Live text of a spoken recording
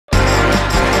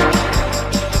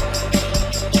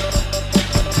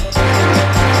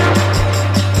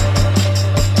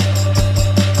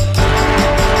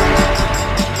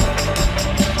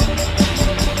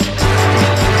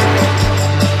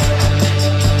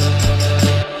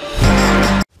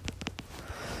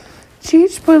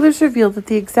spoilers reveal that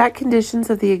the exact conditions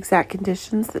of the exact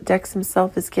conditions that Dex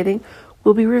himself is getting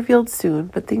will be revealed soon,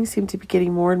 but things seem to be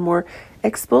getting more and more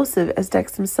explosive as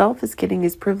Dex himself is getting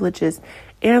his privileges,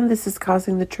 and this is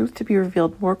causing the truth to be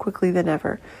revealed more quickly than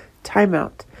ever.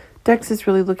 Timeout. Dex is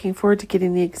really looking forward to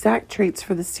getting the exact traits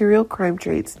for the serial crime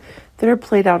traits that are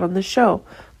played out on the show,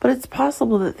 but it's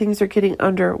possible that things are getting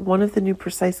under one of the new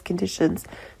precise conditions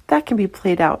that can be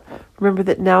played out. Remember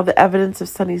that now the evidence of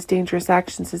Sonny's dangerous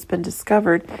actions has been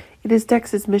discovered. It is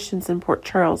Dex's missions in Port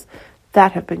Charles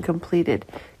that have been completed.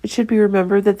 It should be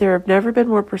remembered that there have never been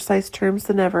more precise terms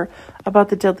than ever about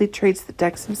the deadly traits that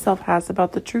Dex himself has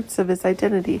about the truths of his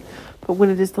identity. But when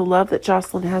it is the love that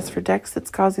Jocelyn has for Dex that's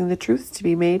causing the truths to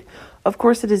be made, of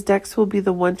course it is Dex who will be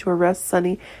the one to arrest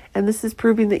Sonny, and this is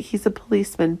proving that he's a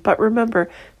policeman. But remember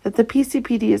that the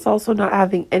PCPD is also not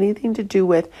having anything to do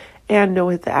with and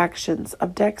know the actions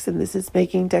of Dex, and this is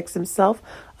making Dex himself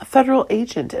a federal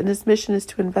agent, and his mission is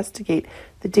to investigate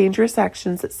the dangerous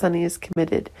actions that Sonny has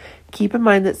committed. Keep in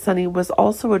mind that Sonny was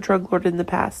also a drug lord in the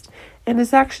past, and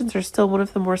his actions are still one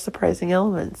of the more surprising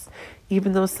elements.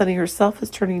 Even though Sonny herself is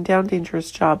turning down dangerous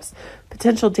jobs,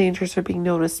 potential dangers are being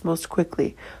noticed most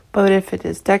quickly. But if it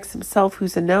is Dex himself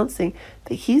who's announcing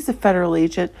that he's a federal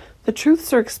agent, the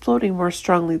truths are exploding more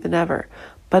strongly than ever.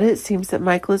 But it seems that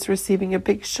Michael is receiving a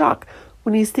big shock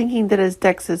when he's thinking that as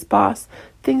Dex's boss,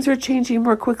 things are changing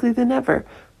more quickly than ever.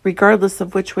 Regardless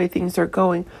of which way things are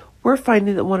going, we're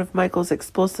finding that one of Michael's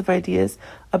explosive ideas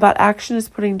about action is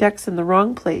putting Dex in the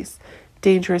wrong place.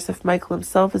 Dangerous if Michael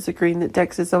himself is agreeing that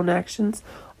Dex's own actions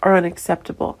are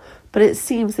unacceptable. But it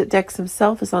seems that Dex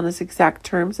himself is on his exact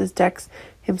terms as Dex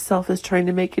himself is trying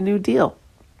to make a new deal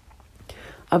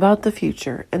about the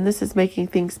future, and this is making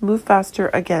things move faster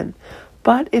again.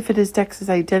 But if it is Dex's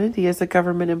identity as a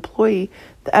government employee,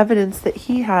 the evidence that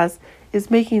he has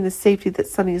is making the safety that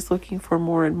Sonny is looking for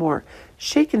more and more,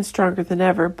 shaken stronger than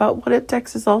ever. But what if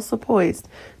Dex is also poised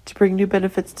to bring new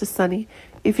benefits to Sonny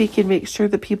if he can make sure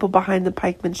the people behind the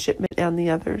pikeman shipment and the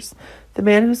others? The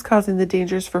man who's causing the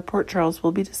dangers for Port Charles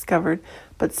will be discovered,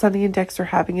 but Sonny and Dex are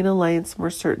having an alliance more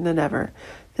certain than ever.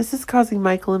 This is causing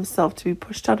Michael himself to be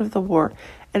pushed out of the war,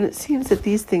 and it seems that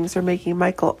these things are making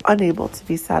Michael unable to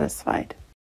be satisfied.